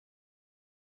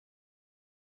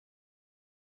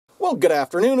Well, good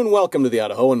afternoon and welcome to the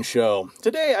Idahoan Show.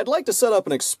 Today I'd like to set up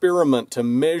an experiment to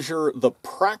measure the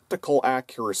practical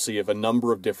accuracy of a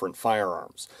number of different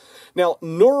firearms. Now,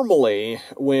 normally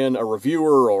when a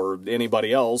reviewer or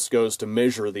anybody else goes to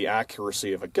measure the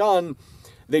accuracy of a gun,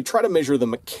 they try to measure the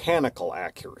mechanical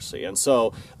accuracy. And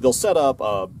so they'll set up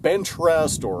a bench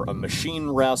rest or a machine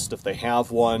rest if they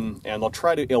have one, and they'll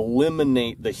try to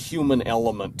eliminate the human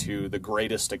element to the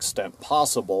greatest extent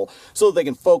possible so that they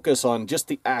can focus on just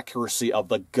the accuracy of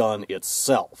the gun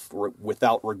itself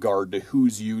without regard to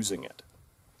who's using it.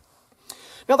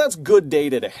 Now that's good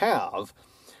data to have.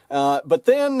 But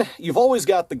then you've always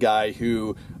got the guy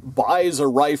who buys a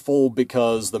rifle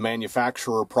because the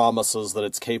manufacturer promises that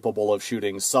it's capable of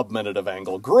shooting sub-minute of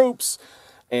angle groups,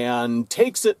 and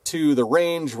takes it to the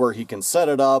range where he can set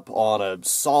it up on a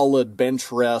solid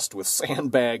bench rest with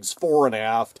sandbags fore and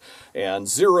aft, and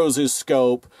zeroes his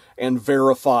scope and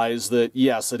verifies that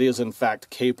yes, it is in fact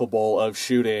capable of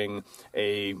shooting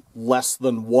a less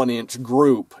than 1-inch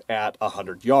group at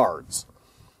 100 yards.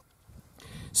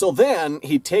 So then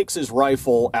he takes his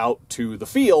rifle out to the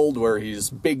field where he's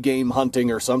big game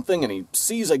hunting or something, and he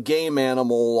sees a game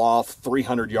animal off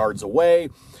 300 yards away.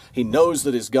 He knows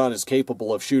that his gun is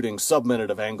capable of shooting sub-minute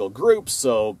of angle groups,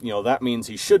 so, that means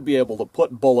he should be able to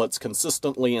put bullets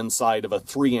consistently inside of a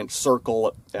 3-inch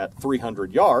circle at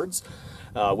 300 yards,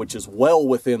 which is well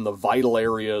within the vital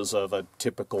areas of a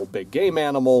typical big game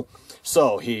animal.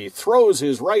 So he throws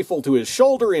his rifle to his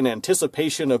shoulder in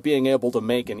anticipation of being able to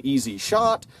make an easy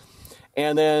shot,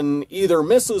 and then either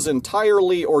misses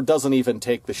entirely or doesn't even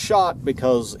take the shot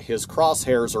because his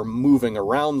crosshairs are moving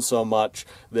around so much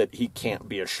that he can't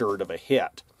be assured of a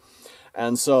hit.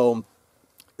 And so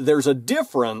there's a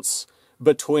difference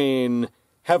between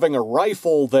having a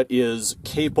rifle that is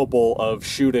capable of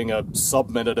shooting a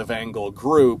sub-minute of angle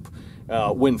group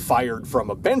when fired from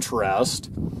a bench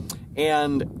rest,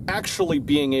 and actually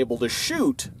being able to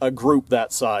shoot a group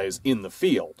that size in the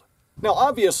field. Now,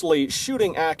 obviously,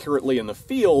 shooting accurately in the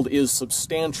field is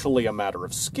substantially a matter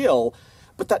of skill,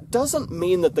 but that doesn't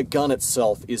mean that the gun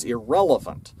itself is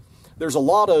irrelevant. There's a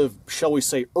lot of, shall we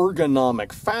say,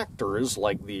 ergonomic factors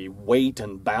like the weight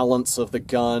and balance of the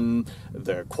gun,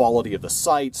 the quality of the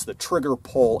sights, the trigger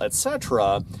pull,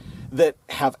 etc., that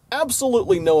have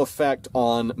absolutely no effect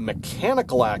on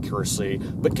mechanical accuracy,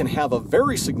 but can have a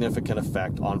very significant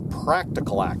effect on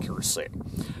practical accuracy.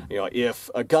 If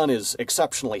a gun is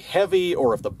exceptionally heavy,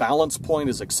 or if the balance point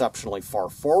is exceptionally far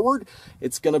forward,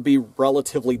 it's going to be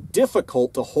relatively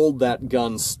difficult to hold that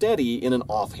gun steady in an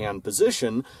offhand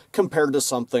position compared to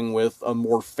something with a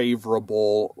more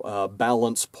favorable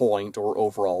balance point or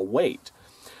overall weight.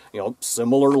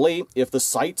 Similarly, if the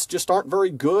sights just aren't very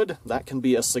good, that can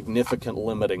be a significant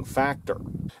limiting factor.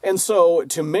 And so,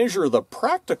 to measure the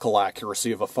practical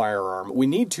accuracy of a firearm, we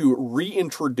need to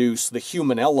reintroduce the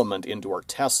human element into our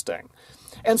testing.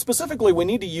 And specifically, we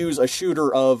need to use a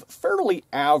shooter of fairly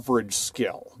average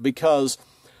skill, because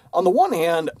on the one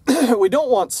hand, we don't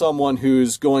want someone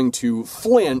who's going to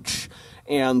flinch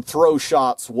and throw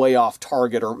shots way off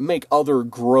target or make other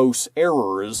gross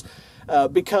errors,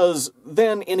 because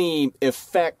then any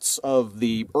effects of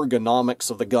the ergonomics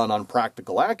of the gun on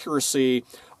practical accuracy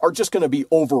are just going to be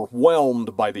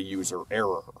overwhelmed by the user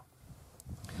error.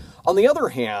 On the other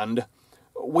hand,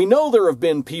 we know there have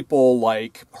been people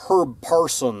like Herb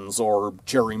Parsons or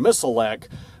Jerry Misalek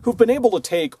who've been able to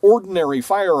take ordinary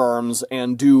firearms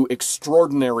and do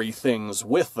extraordinary things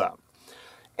with them.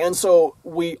 And so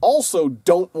we also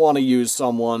don't want to use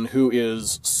someone who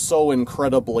is so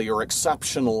incredibly or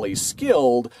exceptionally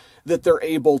skilled that they're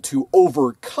able to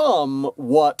overcome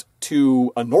what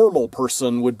to a normal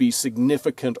person would be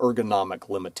significant ergonomic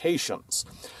limitations.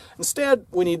 Instead,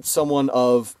 we need someone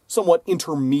of somewhat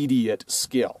intermediate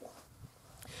skill.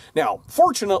 Now,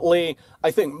 fortunately,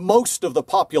 I think most of the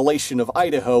population of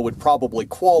Idaho would probably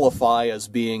qualify as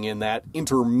being in that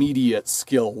intermediate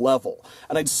skill level.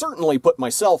 And I'd certainly put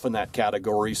myself in that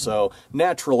category, so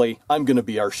naturally, I'm going to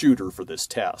be our shooter for this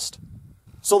test.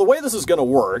 So the way this is going to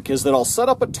work is that I'll set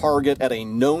up a target at a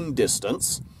known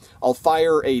distance. I'll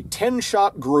fire a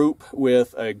 10-shot group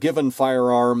with a given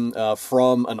firearm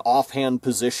from an offhand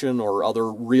position or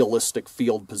other realistic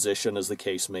field position, as the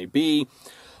case may be.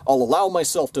 I'll allow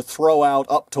myself to throw out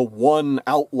up to one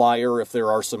outlier if there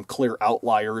are some clear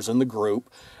outliers in the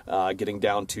group, getting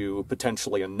down to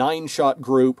potentially a 9-shot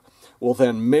group. We'll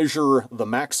then measure the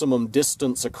maximum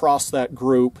distance across that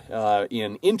group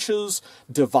in inches,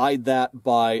 divide that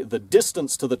by the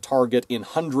distance to the target in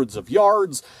hundreds of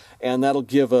yards, and that'll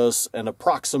give us an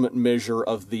approximate measure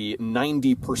of the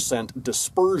 90%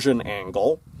 dispersion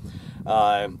angle.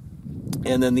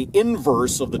 And then the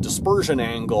inverse of the dispersion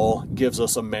angle gives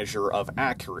us a measure of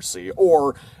accuracy.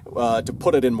 Or, to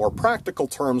put it in more practical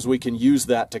terms, we can use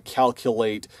that to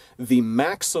calculate the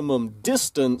maximum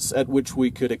distance at which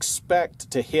we could expect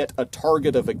to hit a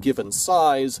target of a given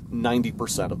size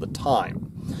 90% of the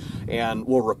time. And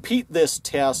we'll repeat this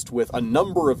test with a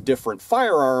number of different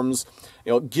firearms,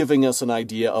 giving us an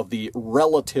idea of the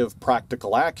relative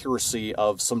practical accuracy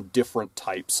of some different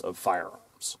types of firearms.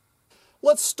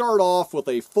 Let's start off with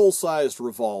a full-sized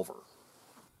revolver.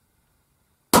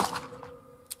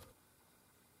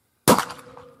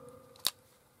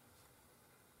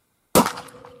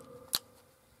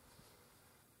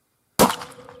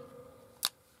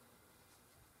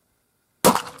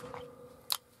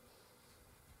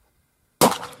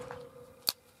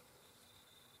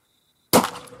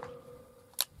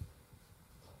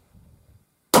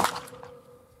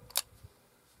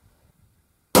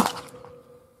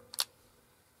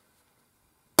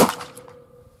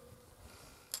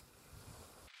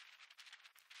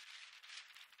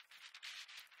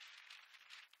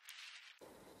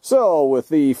 So, with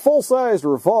the full-sized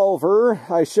revolver,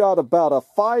 I shot about a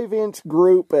 5-inch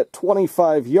group at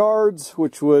 25 yards,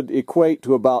 which would equate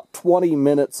to about 20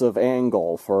 minutes of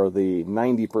angle for the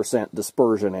 90%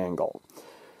 dispersion angle.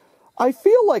 I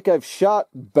feel like I've shot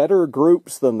better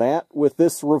groups than that with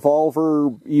this revolver,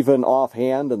 even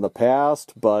offhand in the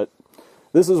past, but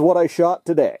this is what I shot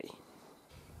today.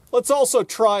 Let's also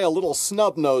try a little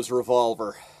snub-nose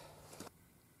revolver.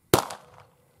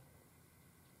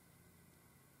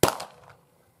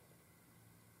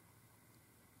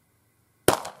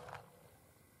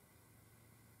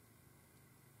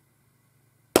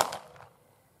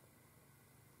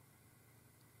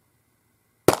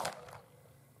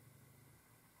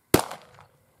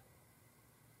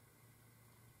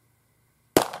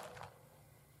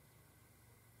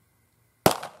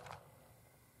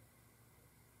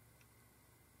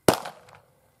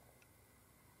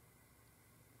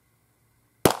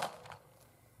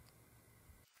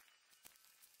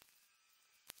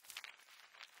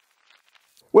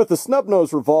 With the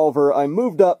snub-nose revolver, I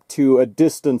moved up to a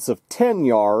distance of 10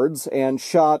 yards and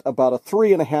shot about a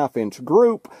 3.5-inch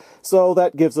group, so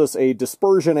that gives us a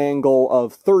dispersion angle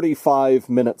of 35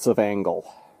 minutes of angle.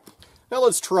 Now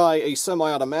let's try a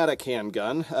semi-automatic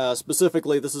handgun.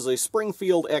 Specifically, this is a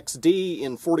Springfield XD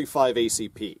in .45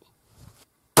 ACP.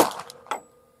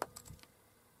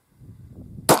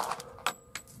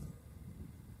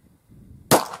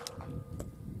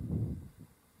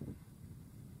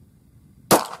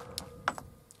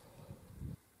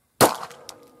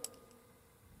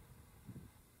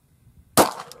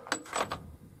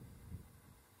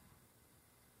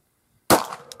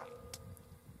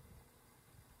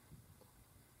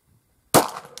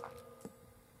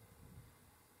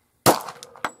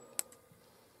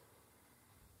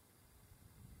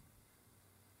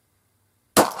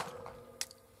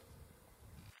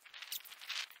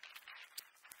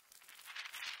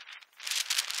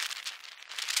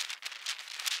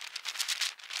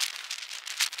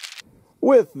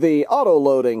 With the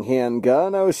auto-loading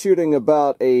handgun, I was shooting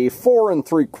about a 4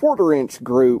 3/4-inch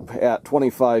group at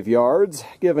 25 yards,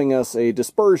 giving us a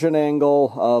dispersion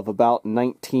angle of about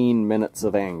 19 minutes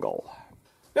of angle.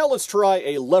 Now let's try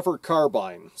a lever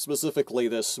carbine, specifically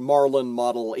this Marlin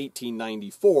Model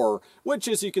 1894, which,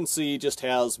 as you can see, just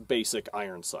has basic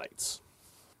iron sights.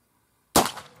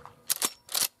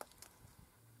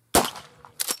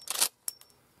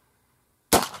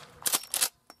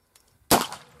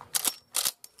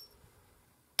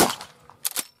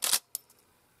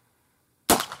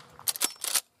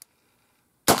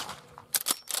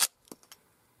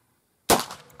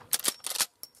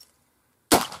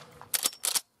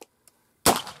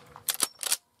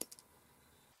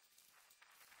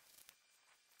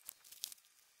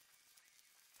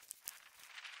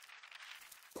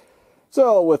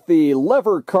 So, with the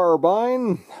lever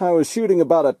carbine, I was shooting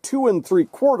about a 2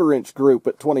 3/4-inch group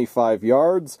at 25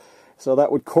 yards, so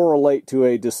that would correlate to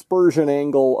a dispersion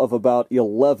angle of about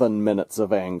 11 minutes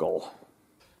of angle.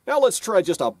 Now let's try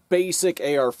just a basic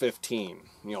AR-15.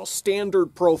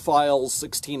 Standard profiles,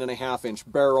 16.5-inch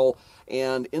barrel,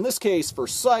 and in this case, for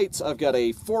sights, I've got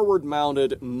a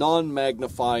forward-mounted,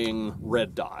 non-magnifying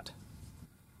red dot.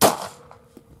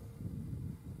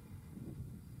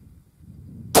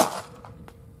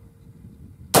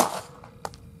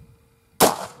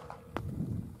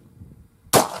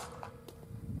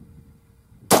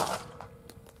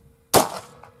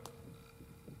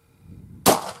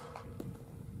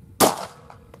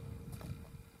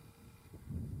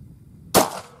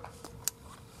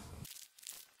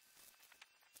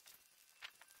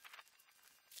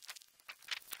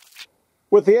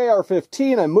 With the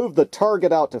AR-15, I moved the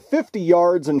target out to 50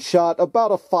 yards and shot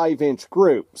about a 5-inch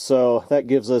group, so that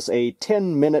gives us a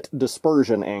 10-minute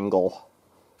dispersion angle.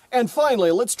 And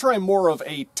finally, let's try more of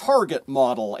a target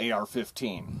model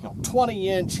AR-15.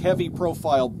 20-inch heavy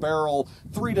profile barrel,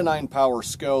 3 to 9 power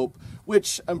scope,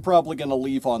 which I'm probably going to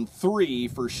leave on 3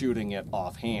 for shooting it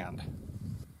offhand.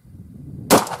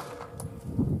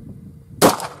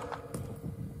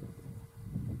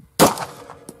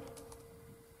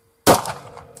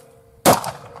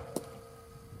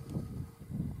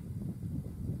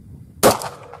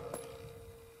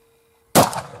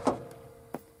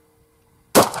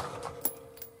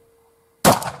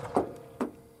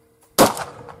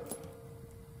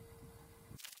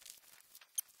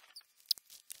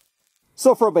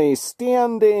 So from a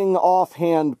standing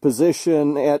offhand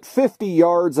position at 50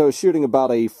 yards, I was shooting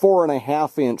about a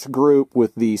 4.5-inch group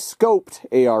with the scoped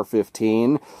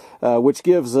AR-15, which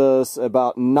gives us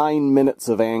about 9 minutes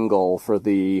of angle for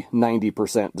the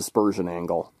 90% dispersion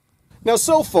angle. Now,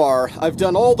 so far, I've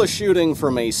done all the shooting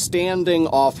from a standing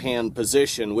offhand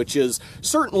position, which is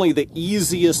certainly the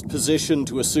easiest position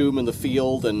to assume in the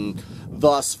field and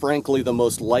thus, frankly, the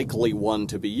most likely one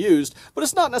to be used, but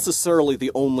it's not necessarily the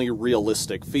only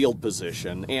realistic field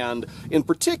position, and in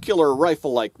particular, a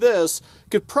rifle like this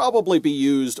could probably be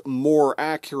used more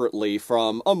accurately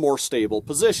from a more stable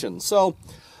position. So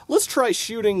let's try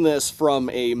shooting this from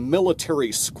a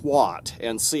military squat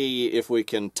and see if we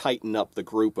can tighten up the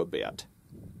group a bit.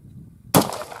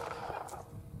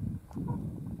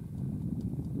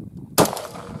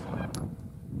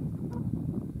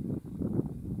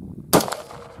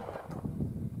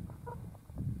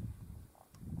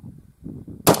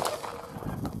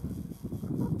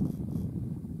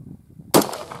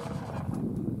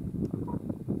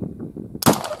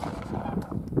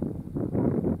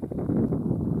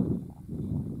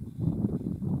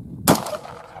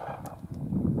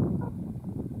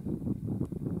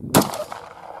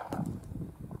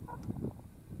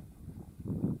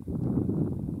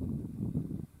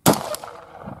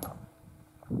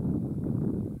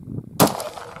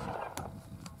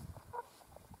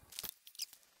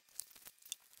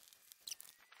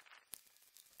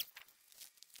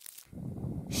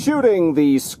 Shooting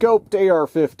the scoped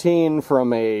AR-15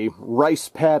 from a rice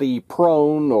paddy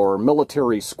prone or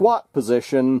military squat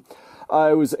position,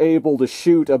 I was able to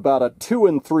shoot about a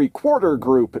 2 3/4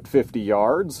 group at 50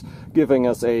 yards, giving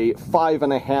us a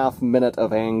 5.5 minute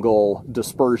of angle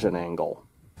dispersion angle.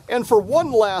 And for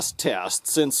one last test,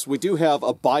 since we do have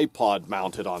a bipod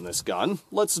mounted on this gun,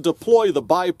 let's deploy the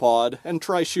bipod and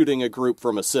try shooting a group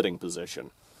from a sitting position.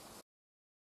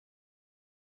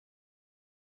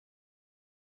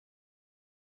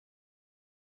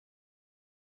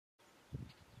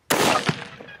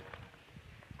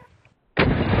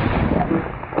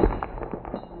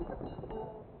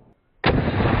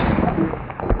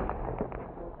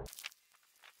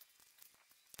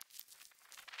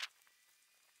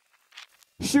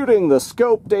 Shooting the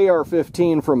scoped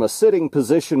AR-15 from a sitting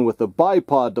position with the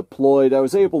bipod deployed, I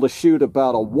was able to shoot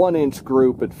about a 1-inch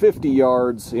group at 50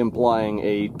 yards, implying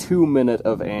a 2-minute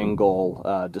of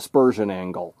angle, dispersion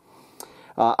angle.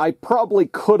 I probably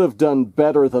could have done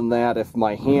better than that if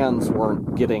my hands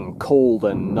weren't getting cold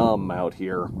and numb out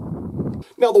here.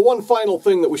 Now, the one final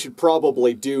thing that we should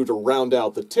probably do to round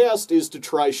out the test is to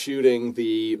try shooting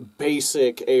the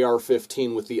basic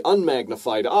AR-15 with the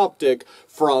unmagnified optic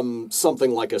from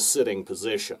something like a sitting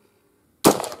position.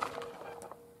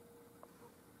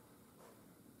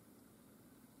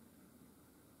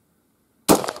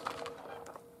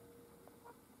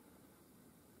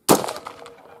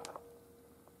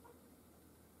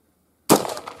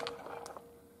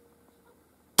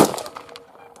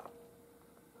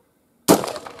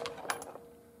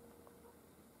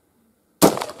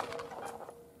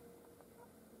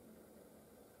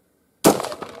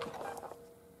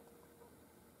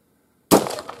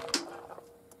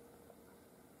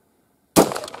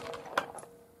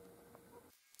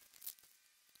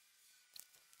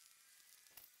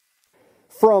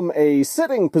 From a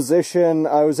sitting position,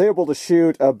 I was able to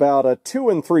shoot about a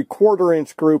 2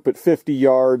 3/4-inch group at 50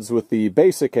 yards with the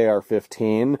basic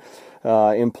AR-15,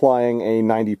 implying a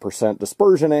 90%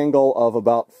 dispersion angle of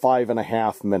about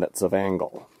 5.5 minutes of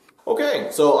angle. Okay,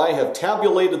 so I have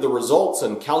tabulated the results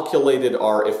and calculated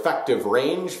our effective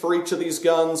range for each of these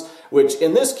guns, which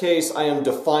in this case I am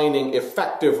defining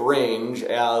effective range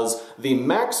as the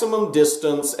maximum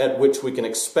distance at which we can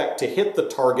expect to hit the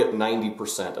target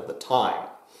 90% of the time.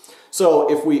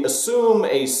 So if we assume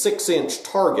a 6-inch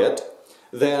target,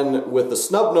 then with the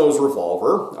snub-nose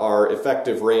revolver, our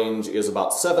effective range is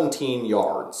about 17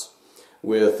 yards.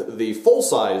 With the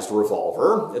full-sized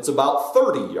revolver, it's about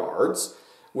 30 yards.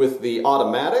 With the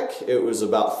automatic, it was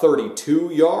about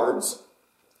 32 yards.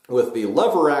 With the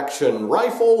lever-action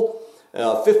rifle,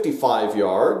 55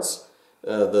 yards.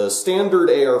 The standard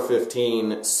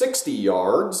AR-15, 60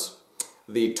 yards.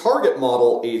 The target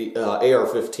model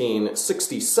AR-15,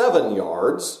 67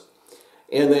 yards.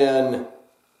 And then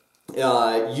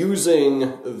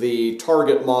using the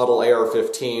target model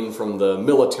AR-15 from the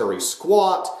military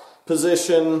squat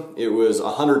position, it was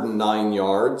 109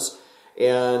 yards.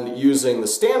 And using the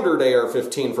standard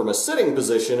AR-15 from a sitting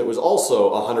position, it was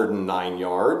also 109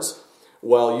 yards.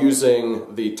 While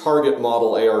using the target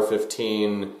model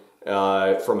AR-15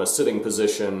 from a sitting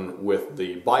position with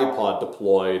the bipod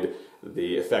deployed,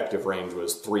 the effective range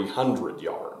was 300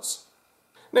 yards.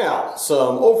 Now,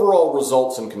 some overall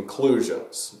results and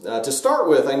conclusions. To start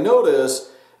with, I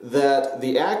notice that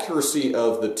the accuracy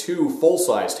of the two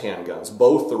full-sized handguns,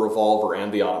 both the revolver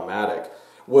and the automatic,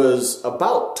 was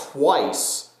about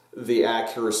twice the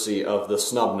accuracy of the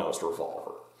snub-nosed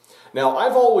revolver. Now,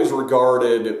 I've always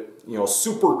regarded,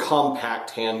 super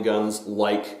compact handguns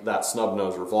like that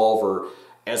snub-nosed revolver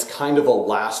as kind of a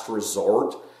last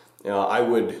resort. I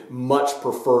would much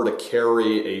prefer to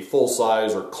carry a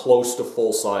full-size or close to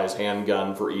full-size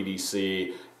handgun for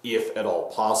EDC, if at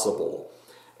all possible.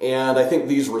 And I think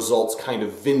these results kind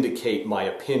of vindicate my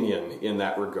opinion in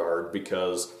that regard,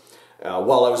 because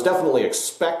while I was definitely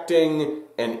expecting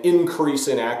an increase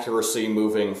in accuracy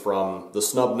moving from the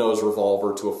snub-nosed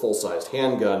revolver to a full-sized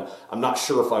handgun, I'm not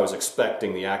sure if I was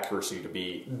expecting the accuracy to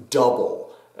be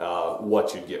double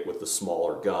what you'd get with the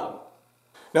smaller gun.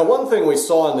 Now, one thing we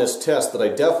saw in this test that I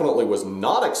definitely was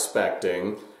not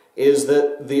expecting is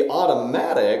that the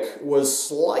automatic was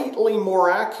slightly more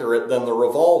accurate than the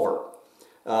revolver.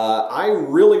 I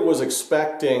really was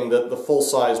expecting that the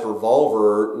full-sized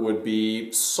revolver would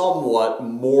be somewhat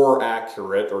more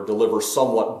accurate or deliver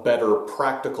somewhat better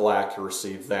practical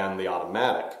accuracy than the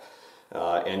automatic.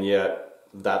 And yet,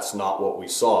 that's not what we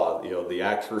saw. The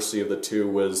accuracy of the two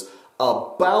was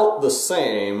about the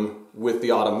same, with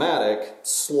the automatic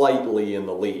slightly in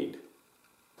the lead.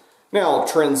 Now,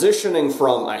 transitioning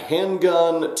from a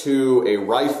handgun to a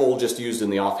rifle just used in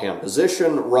the offhand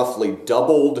position roughly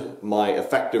doubled my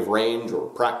effective range or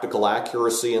practical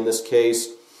accuracy in this case,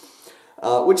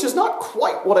 which is not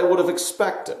quite what I would have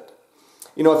expected.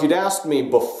 If you'd asked me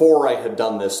before I had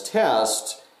done this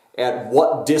test at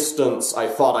what distance I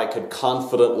thought I could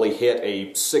confidently hit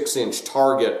a 6-inch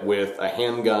target with a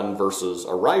handgun versus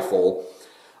a rifle,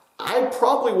 I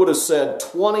probably would have said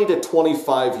 20 to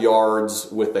 25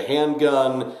 yards with the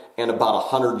handgun and about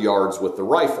 100 yards with the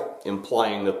rifle,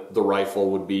 implying that the rifle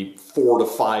would be 4 to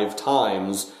 5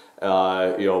 times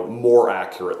more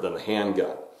accurate than the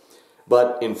handgun.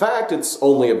 But in fact, it's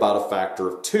only about a factor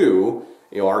of 2.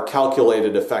 Our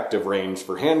calculated effective range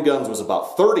for handguns was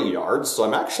about 30 yards, so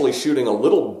I'm actually shooting a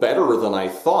little better than I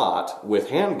thought with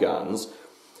handguns.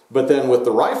 But then with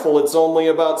the rifle, it's only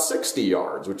about 60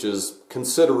 yards, which is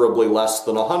considerably less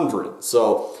than 100.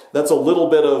 So that's a little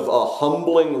bit of a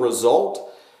humbling result,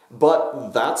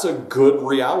 but that's a good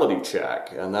reality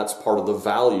check, and that's part of the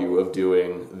value of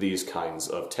doing these kinds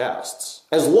of tests.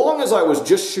 As long as I was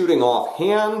just shooting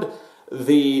offhand,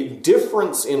 the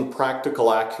difference in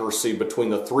practical accuracy between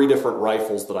the 3 different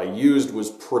rifles that I used was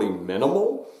pretty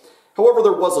minimal. However,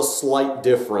 there was a slight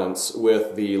difference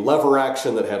with the lever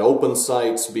action that had open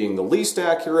sights being the least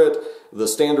accurate, the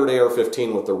standard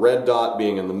AR-15 with the red dot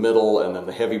being in the middle, and then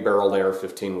the heavy barreled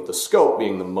AR-15 with the scope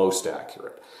being the most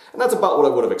accurate. And that's about what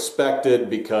I would have expected,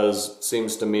 because it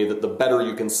seems to me that the better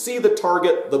you can see the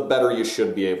target, the better you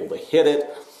should be able to hit it.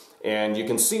 And you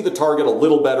can see the target a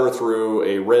little better through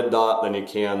a red dot than you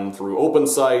can through open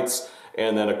sights.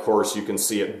 And then, of course, you can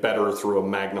see it better through a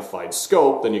magnified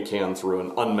scope than you can through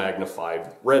an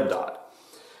unmagnified red dot.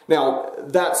 Now,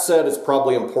 that said, it's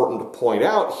probably important to point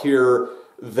out here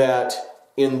that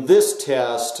in this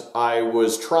test, I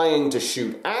was trying to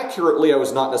shoot accurately. I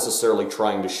was not necessarily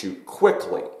trying to shoot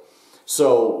quickly.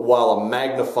 So while a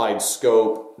magnified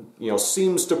scope,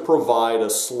 seems to provide a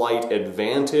slight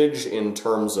advantage in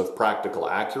terms of practical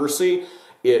accuracy,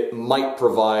 it might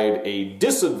provide a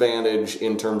disadvantage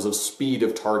in terms of speed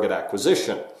of target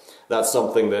acquisition. That's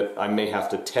something that I may have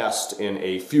to test in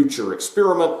a future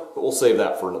experiment, but we'll save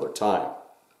that for another time.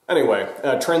 Anyway,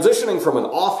 transitioning from an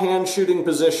offhand shooting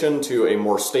position to a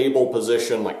more stable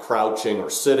position like crouching or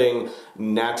sitting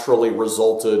naturally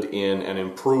resulted in an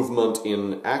improvement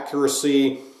in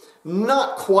accuracy,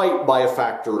 not quite by a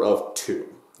factor of 2.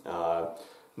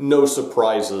 No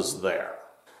surprises there.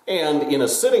 And in a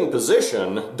sitting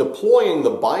position, deploying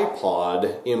the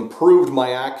bipod improved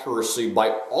my accuracy by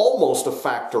almost a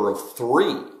factor of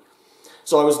 3.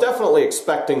 So I was definitely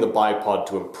expecting the bipod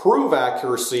to improve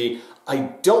accuracy.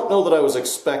 I don't know that I was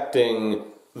expecting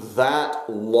that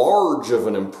large of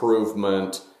an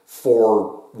improvement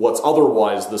for what's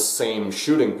otherwise the same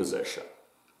shooting position.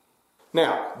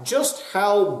 Now, just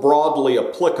how broadly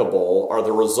applicable are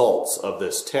the results of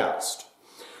this test?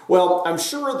 Well, I'm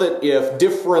sure that if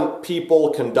different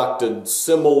people conducted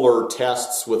similar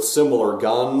tests with similar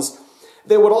guns,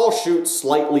 they would all shoot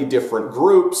slightly different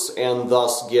groups and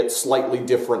thus get slightly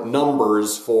different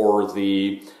numbers for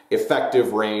the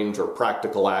effective range or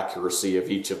practical accuracy of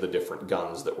each of the different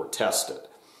guns that were tested.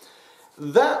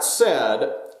 That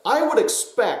said, I would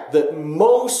expect that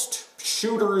most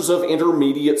shooters of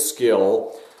intermediate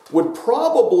skill would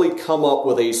probably come up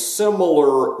with a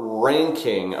similar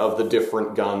ranking of the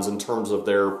different guns in terms of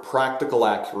their practical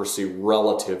accuracy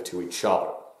relative to each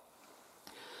other.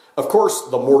 Of course,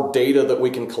 the more data that we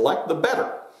can collect, the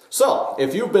better. So,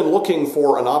 if you've been looking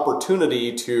for an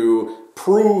opportunity to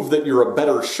prove that you're a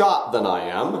better shot than I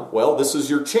am, well, this is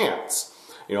your chance.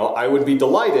 You know, I would be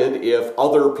delighted if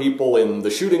other people in the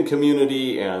shooting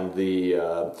community and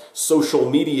the social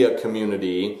media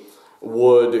community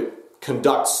would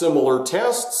conduct similar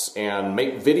tests and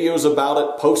make videos about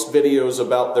it, post videos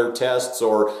about their tests,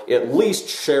 or at least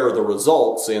share the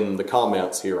results in the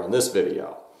comments here on this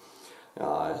video.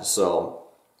 So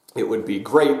it would be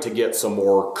great to get some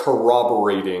more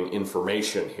corroborating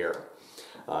information here.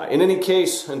 In any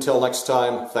case, until next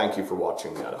time, thank you for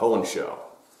watching the Idahoan Show.